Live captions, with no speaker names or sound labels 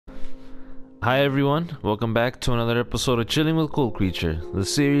Hi everyone, welcome back to another episode of Chilling with Coldcreature, the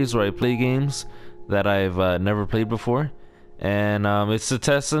series where I play games that I've never played before, and it's to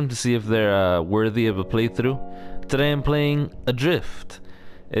test them to see if they're worthy of a playthrough. Today I'm playing Adrift.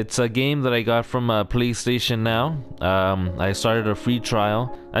 It's a game that I got from PlayStation Now. I started a free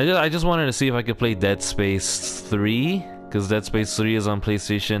trial. I just wanted to see if I could play Dead Space 3, because Dead Space 3 is on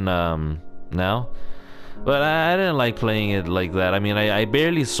PlayStation Now. But I didn't like playing it like that. I mean, I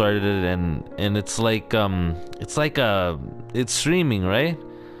barely started it, and it's streaming, right?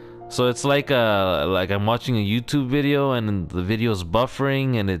 So it's like I'm watching a YouTube video, and the video's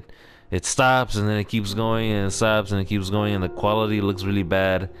buffering, and it stops, and then it keeps going, and it stops, and it keeps going, and the quality looks really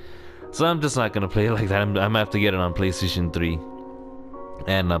bad. So I'm just not gonna play it like that. I'm gonna have to get it on PlayStation 3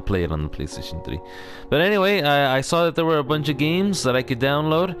 and play it on the PlayStation 3. But anyway, I saw that there were a bunch of games that I could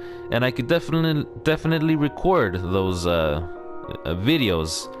download, and I could definitely record those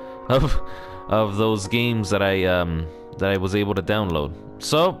videos of those games that I was able to download.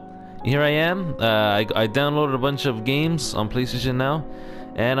 So here I am. I downloaded a bunch of games on PlayStation Now,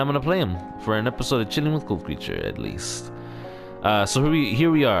 and I'm gonna play them for an episode of Chilling with Coldcreature, at least. So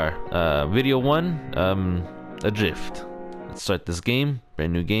here we are. Video 1, Adrift. Let's start this game.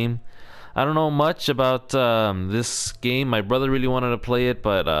 Brand new game. I don't know much about this game. My brother really wanted to play it,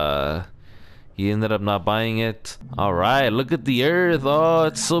 but he ended up not buying it. Alright, look at the earth. Oh,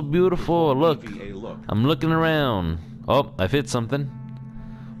 it's so beautiful. Look. I'm looking around. Oh, I've hit something.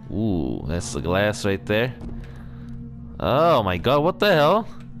 Ooh, that's the glass right there. Oh my god, what the hell?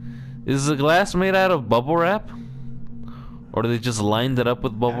 Is the glass made out of bubble wrap? Or they just lined it up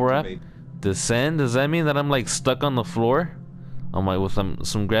with bubble wrap? Descend? Does that mean that I'm like stuck on the floor? Oh my, with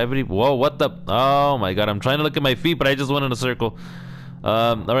some gravity. Whoa, what the? Oh my god, I'm trying to look at my feet, but I just went in a circle.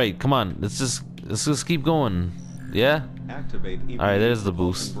 Alright, come on. Let's just keep going. Yeah? Alright, there's the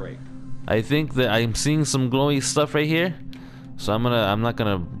boost. I think that I'm seeing some glowy stuff right here. So I'm not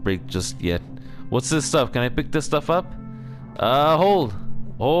gonna break just yet. What's this stuff? Can I pick this stuff up? Hold.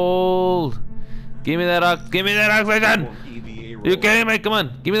 Give me that oxygen! You kidding me? Come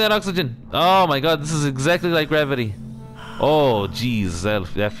on, give me that oxygen. Oh my god, this is exactly like gravity. Oh jeez,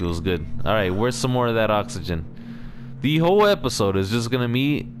 that feels good. Alright, where's some more of that oxygen? The whole episode is just gonna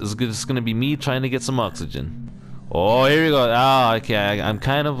be me trying to get some oxygen. Oh, here we go. Ah, okay, I'm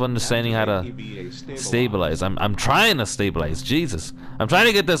kind of understanding how to stabilize. I'm trying to stabilize. Jesus, I'm trying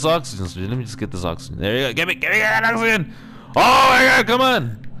to get this oxygen. So let me just get this oxygen. There you go. Give me that oxygen. Oh my god, come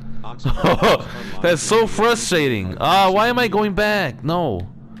on. That's so frustrating. Why am I going back? No.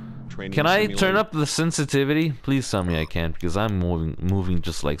 Can I turn up the sensitivity? Please tell me I can, because I'm moving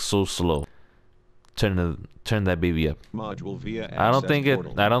just like so slow. Turn that baby up. I don't think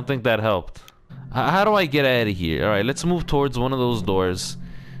that helped. How do I get out of here? All right, let's move towards one of those doors.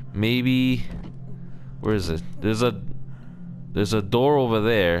 Maybe, where is it? There's a door over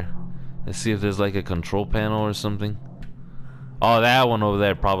there. Let's see if there's like a control panel or something. Oh, that one over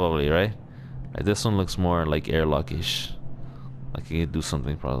there probably, right? Right, this one looks more like airlock-ish. I can do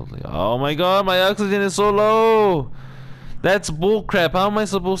something probably. Oh my god, my oxygen is so low. That's bullcrap. How am I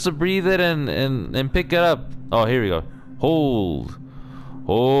supposed to breathe it and pick it up? Oh, here we go. Hold.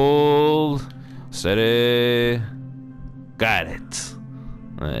 Steady. Got it.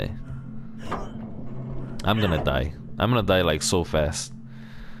 Alright. I'm gonna die. I'm gonna die like so fast.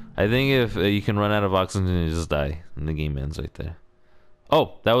 I think if you can run out of oxygen, you just die, and the game ends right there.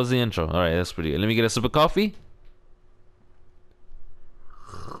 Oh, that was the intro. All right, that's pretty good. Let me get a sip of coffee.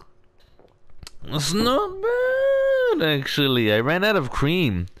 It's not bad, actually. I ran out of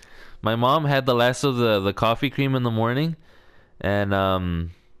cream. My mom had the last of the coffee cream in the morning, and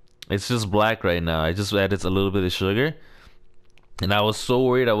it's just black right now. I just added a little bit of sugar, and I was so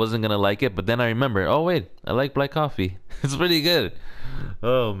worried I wasn't gonna like it. But then I remembered, oh wait, I like black coffee. It's pretty good.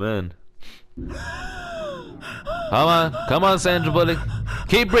 Oh man. Come on, Sandra Bullock.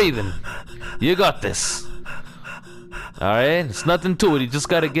 Keep breathing. You got this. Alright, it's nothing to it. You just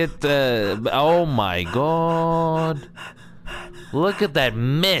gotta get oh my god. Look at that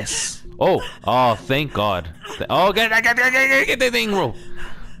mess. Oh, thank god. Oh, get the thing, bro.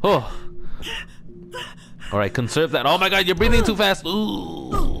 Oh. Alright, conserve that. Oh my god, you're breathing too fast.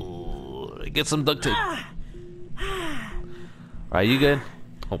 Ooh. Get some duct tape. Alright, you good?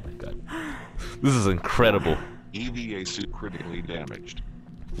 Oh my god. This is incredible. EVA suit critically damaged.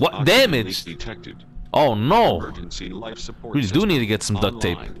 What damage? Detected. Oh no. Emergency life support We do need to get some duct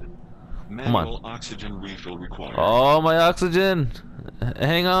tape. Come on. Oxygen refill required. Oh, my oxygen.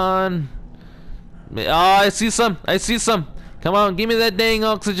 Hang on. Oh, I see some. Come on, give me that dang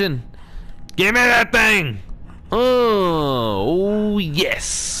oxygen. Give me that thing. Oh,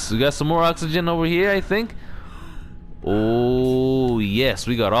 yes. We got some more oxygen over here, I think. Oh, yes.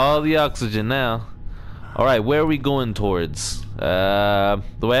 We got all the oxygen now. Alright, where are we going towards? Do I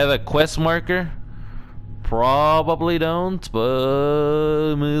have a quest marker? Probably don't,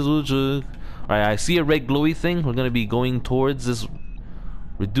 but may as well check. Alright, I see a red glowy thing. We're gonna be going towards this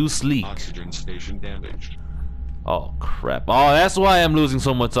reduced leak. Oxygen station damaged. Oh crap. Oh, that's why I'm losing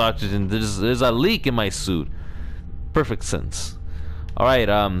so much oxygen. There's a leak in my suit. Perfect sense. Alright,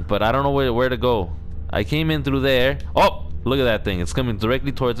 but I don't know where to go. I came in through there. Oh, look at that thing. It's coming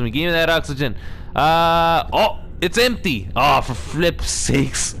directly towards me. Give me that oxygen. Oh, it's empty. Oh, for flip's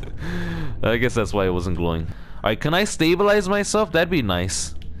sakes. I guess that's why it wasn't glowing. Alright, can I stabilize myself? That'd be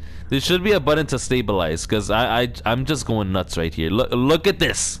nice. There should be a button to stabilize, because I'm just going nuts right here. Look at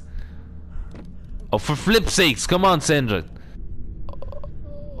this. Oh, for flip's sakes. Come on, Sandra.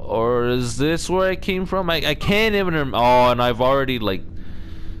 Or is this where I came from? I can't even remember. Oh, and I've already, like...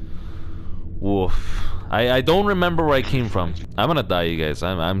 Woof. I don't remember where I came from. I'm gonna die, you guys.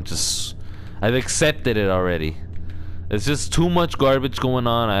 I've accepted it already. It's just too much garbage going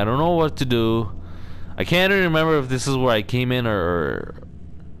on. I don't know what to do. I can't even remember if this is where I came in or...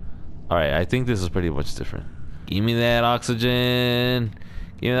 Alright, I think this is pretty much different. Give me that oxygen.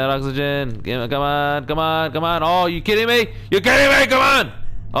 Give me that oxygen. Come on, come on, come on. Oh, you kidding me? You kidding me? Come on!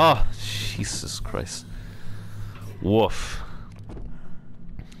 Oh, Jesus Christ. Woof.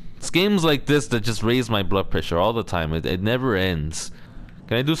 It's games like this that just raise my blood pressure all the time. It never ends.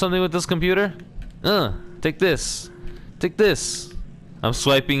 Can I do something with this computer? Take this. Take this. I'm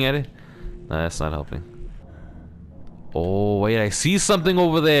swiping at it. Nah, that's not helping. Oh, wait, I see something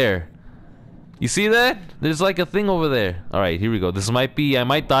over there. You see that? There's like a thing over there. Alright, here we go. This might be... I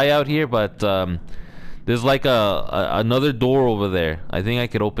might die out here, but there's like another door over there. I think I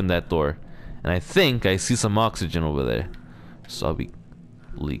could open that door. And I think I see some oxygen over there. So I'll be...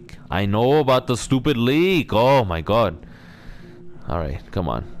 Leak. I know about the stupid leak. Oh my god. Alright, come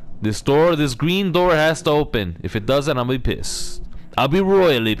on. This door, this green door has to open. If it doesn't, I'll be pissed. I'll be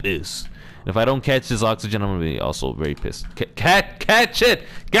royally pissed. If I don't catch this oxygen, I'm gonna be also very pissed. Catch it!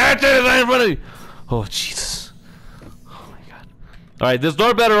 Catch it! It's right in front of you! Oh, Jesus. Oh my god. Alright, this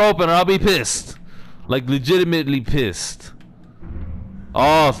door better open or I'll be pissed. Like, legitimately pissed.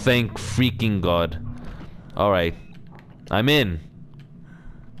 Oh, thank freaking god. Alright. I'm in.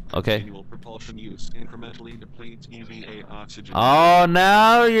 Okay. Manual propulsion use incrementally depletes EVA oxygen. Oh,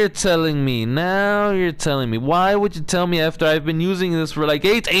 now you're telling me. Now you're telling me. Why would you tell me after I've been using this for like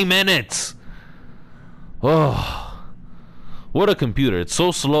 8 minutes? Oh, what a computer. It's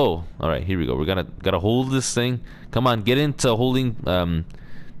so slow. Alright, here we go. We're gotta hold this thing. Come on, get into holding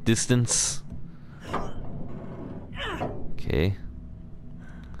distance. Okay.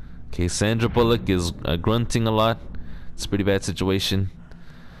 Okay, Sandra Bullock is grunting a lot. It's a pretty bad situation.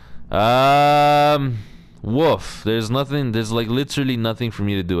 Woof. There's nothing. There's like literally nothing for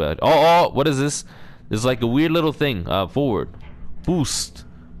me to do. Oh, what is this? There's like a weird little thing. Forward. Boost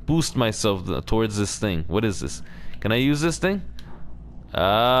myself towards this thing. What is this? Can I use this thing?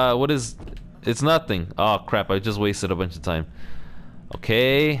 What is... It's nothing. Oh crap, I just wasted a bunch of time.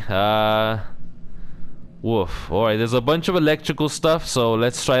 Okay. Woof. Alright, there's a bunch of electrical stuff, so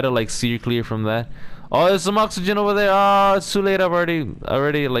let's try to like steer clear from that. Oh, there's some oxygen over there. Oh, it's too late. I've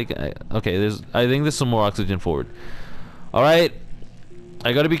already like... Okay, I think there's some more oxygen forward. Alright.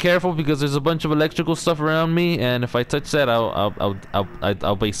 I gotta be careful because there's a bunch of electrical stuff around me, and if I touch that,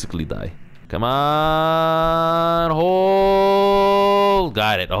 I'll basically die. Come on, hold.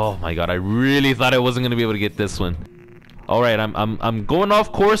 Got it. Oh my god, I really thought I wasn't gonna be able to get this one. All right, I'm going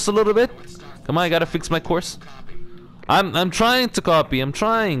off course a little bit. Come on, I gotta fix my course. I'm trying to copy. I'm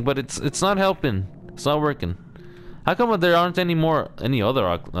trying, but it's not helping. It's not working. How come there aren't any other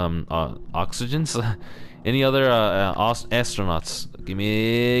oxygens? Any other astronauts? Give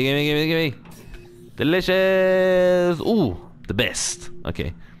me. Delicious. Ooh, the best.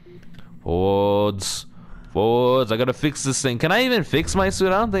 Okay. Forwards. I gotta fix this thing. Can I even fix my suit?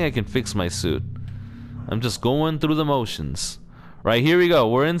 I don't think I can fix my suit. I'm just going through the motions. Right, here we go.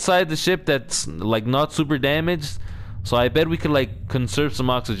 We're inside the ship that's like not super damaged. So I bet we could like conserve some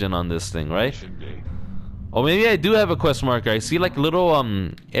oxygen on this thing, right? Oh, maybe I do have a quest marker. I see like a little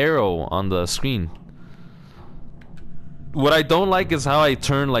arrow on the screen. What I don't like is how I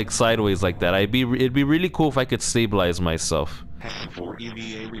turn like sideways like that. It'd be really cool if I could stabilize myself. For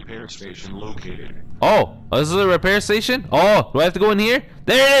EVA repair station located. Oh, this is a repair station? Oh, do I have to go in here?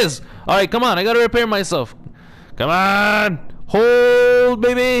 There it is! Alright, come on, I gotta repair myself. Come on! Hold,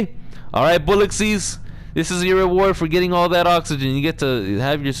 baby! Alright, Bullock sees. This is your reward for getting all that oxygen. You get to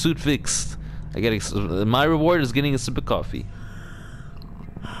have your suit fixed. My reward is getting a sip of coffee.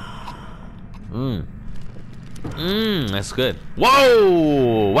 That's good.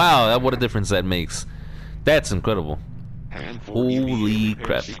 Whoa! Wow, what a difference that makes. That's incredible. Holy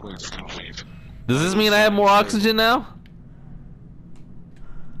crap. Does this mean I have more oxygen now?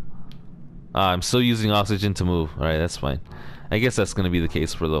 I'm still using oxygen to move. Alright, that's fine. I guess that's gonna be the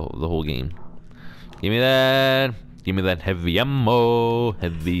case for the whole game. Give me that. Give me that heavy ammo.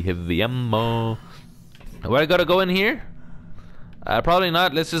 Heavy ammo. Do I gotta go in here? Probably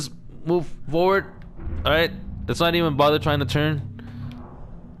not. Let's just move forward. Alright. Let's not even bother trying to turn.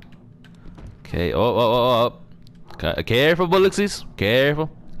 Okay. Oh. Careful, Bulloxies. Careful.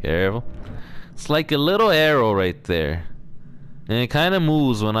 It's like a little arrow right there. And it kind of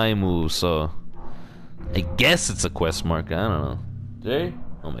moves when I move, so I guess it's a quest marker. I don't know. Jerry?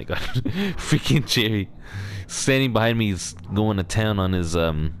 Oh my god. Freaking Jerry. Standing behind me is going to town on his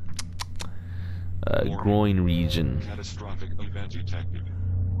groin region.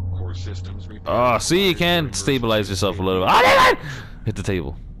 Oh, see, you can stabilize yourself a little bit. Hit the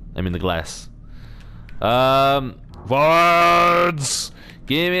table. I mean the glass. Forwards!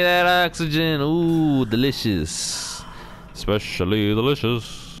 Give me that oxygen. Ooh, delicious. Especially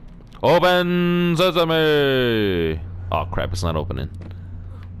delicious. Open sesame! Oh crap, it's not opening.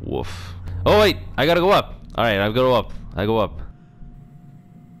 Woof. Oh wait, I gotta go up. Alright, I go up.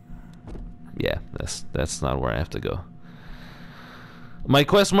 Yeah, that's not where I have to go. My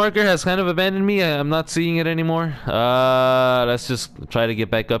quest marker has kind of abandoned me. I'm not seeing it anymore. Let's just try to get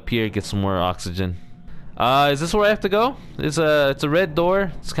back up here, get some more oxygen. Is this where I have to go? It's a red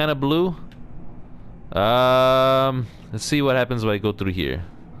door. It's kind of blue. Let's see what happens when I go through here.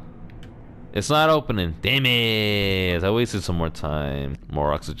 It's not opening. Damn it! I wasted some more time.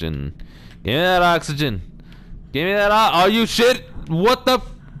 More oxygen. Give me that oxygen. Give me that. Are you shit? What the?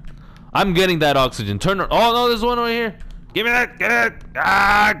 I'm getting that oxygen. Turn. Oh no, there's one over here. Give me that. Get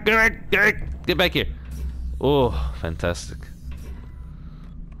it. Get back here. Oh, fantastic.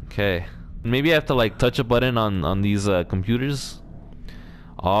 Okay. Maybe I have to like touch a button on these computers.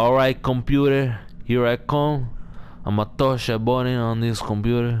 All right, computer. Here I come. I'ma touch a button on this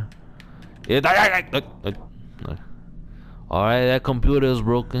computer. Alright, that computer is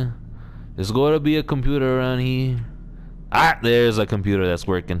broken. There's going to be a computer around here. There's a computer that's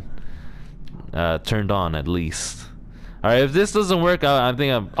working. Turned on at least. Alright, if this doesn't work, I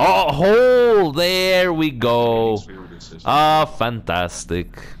think I'm... Oh, there we go. Fantastic.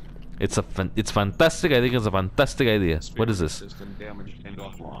 It's fantastic. I think it's a fantastic idea. What is this? System damaged and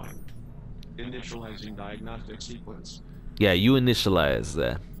offline. Initializing diagnostic sequence. Yeah, you initialize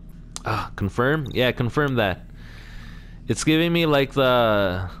that. Confirm? Yeah, confirm that. It's giving me like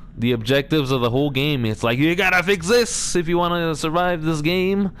the objectives of the whole game. It's like, you gotta fix this if you want to survive this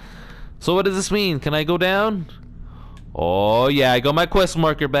game. So what does this mean? Can I go down? Oh yeah, I got my quest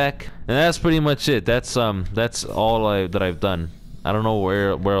marker back. And that's pretty much it. That's all that I've done. I don't know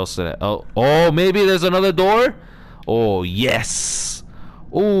where else did I... Oh, maybe there's another door? Oh, yes.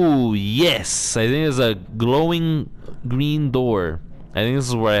 Oh, yes. I think there's a glowing green door. I think this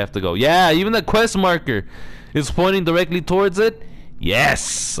is where I have to go. Yeah, even the quest marker is pointing directly towards it.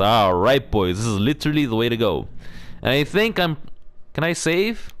 Yes. All right, boys. This is literally the way to go. And I think I'm... Can I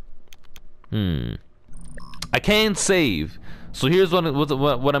save? I can't save. So here's what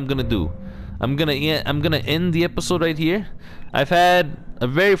I'm gonna do. I'm gonna end the episode right here. I've had a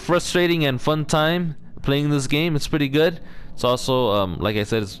very frustrating and fun time playing this game. It's pretty good. It's also, like I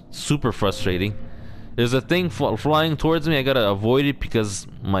said, it's super frustrating. There's a thing flying towards me. I gotta avoid it because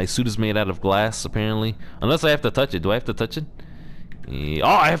my suit is made out of glass, apparently. Unless I have to touch it. Do I have to touch it? Oh,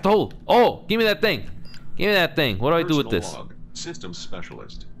 I have to hold. Oh, give me that thing. Give me that thing. What do I do with this? Log. Systems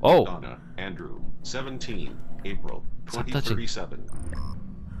specialist. Oh. Donna, Andrew, 17, April, 2037.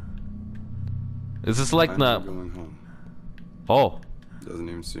 Is this like the... going home. Oh. Doesn't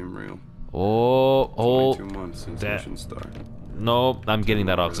even seem real. Oh. 22 months since that. mission start. No, I'm getting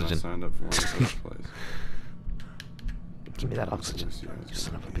that oxygen. Signed up for in the first place. Give me that oxygen. You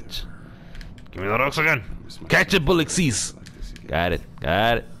son of a bitch. Give me that oxygen. Catch it, Bulloxies. Got it.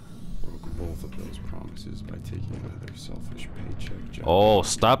 Broke both of those promises by taking another selfish paycheck job. Oh,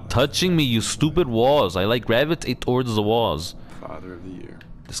 stop touching me, you stupid walls. I like gravitate towards the walls. Father of the year.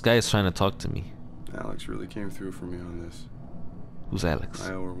 This guy is trying to talk to me. Alex really came through for me on this. Who's Alex?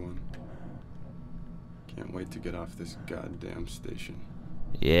 I owe her one. Can't wait to get off this goddamn station.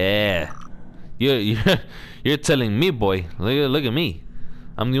 Yeah. You're telling me, boy. Look at me.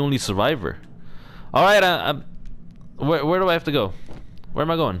 I'm the only survivor. All right, where do I have to go? Where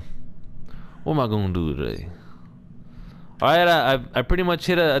am I going? What am I going to do today? Alright, I pretty much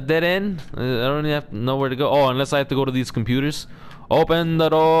hit a dead end. I don't even have to know where to go. Oh, unless I have to go to these computers. Open the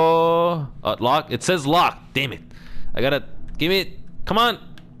door. Lock. It says lock. Damn it. I gotta... Give me it. Come on.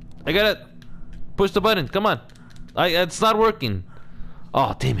 I gotta... Push the button. Come on. It's not working.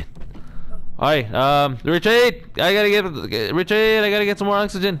 Oh, damn it. Alright, Richard! I gotta get some more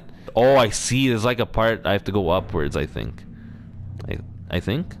oxygen. Oh, I see. There's like a part I have to go upwards, I think. I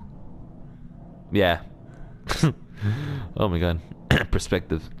think? Yeah. Oh my god.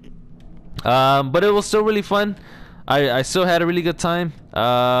 Perspective. But it was still really fun. I still had a really good time.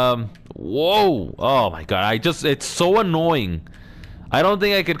 Whoa! Oh my god, it's so annoying. I don't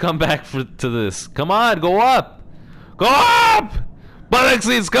think I could come back to this. Come on, go up! Go up!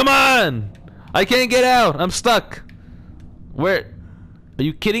 Buttocksies, come on! I can't get out, I'm stuck. Where? Are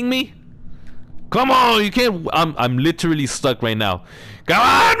you kidding me? Come on, you can't. I'm literally stuck right now. Come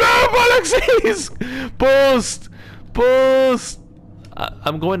on, no, Buttocksies! Post!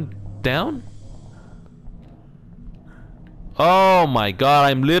 I'm going down? Oh my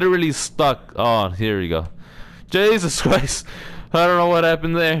god, I'm literally stuck. Oh, here we go. Jesus Christ. I don't know what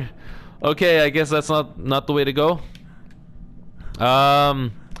happened there. Okay, I guess that's not the way to go. I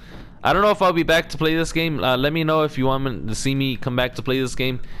don't know if I'll be back to play this game. Let me know if you want to see me come back to play this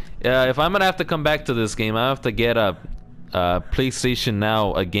game. If I'm gonna have to come back to this game, I have to get a PlayStation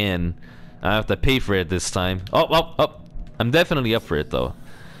Now again. I have to pay for it this time. Oh. I'm definitely up for it though.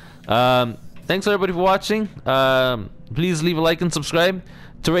 Thanks everybody for watching. Please leave a like and subscribe.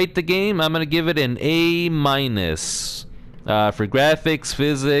 To rate the game, I'm gonna give it an A-. For graphics,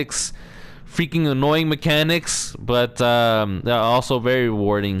 physics, freaking annoying mechanics, but they're also very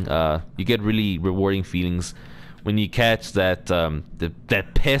rewarding. You get really rewarding feelings when you catch that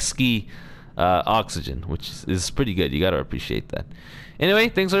that pesky oxygen, which is pretty good. You gotta appreciate that. Anyway,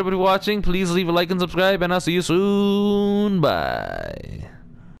 thanks everybody for watching. Please leave a like and subscribe, and I'll see you soon. Bye.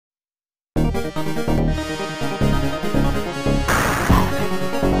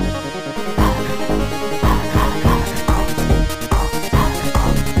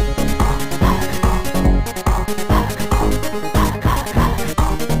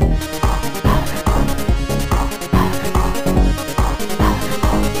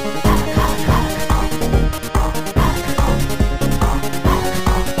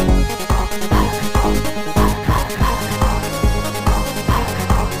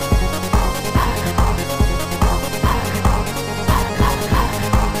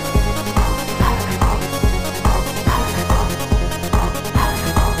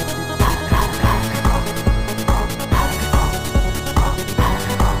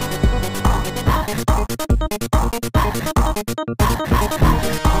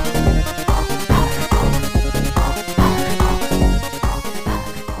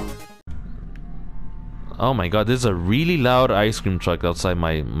 Oh my god, there's a really loud ice cream truck outside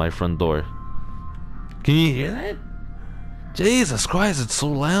my front door. Can you hear that? Jesus Christ, it's so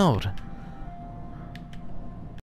loud.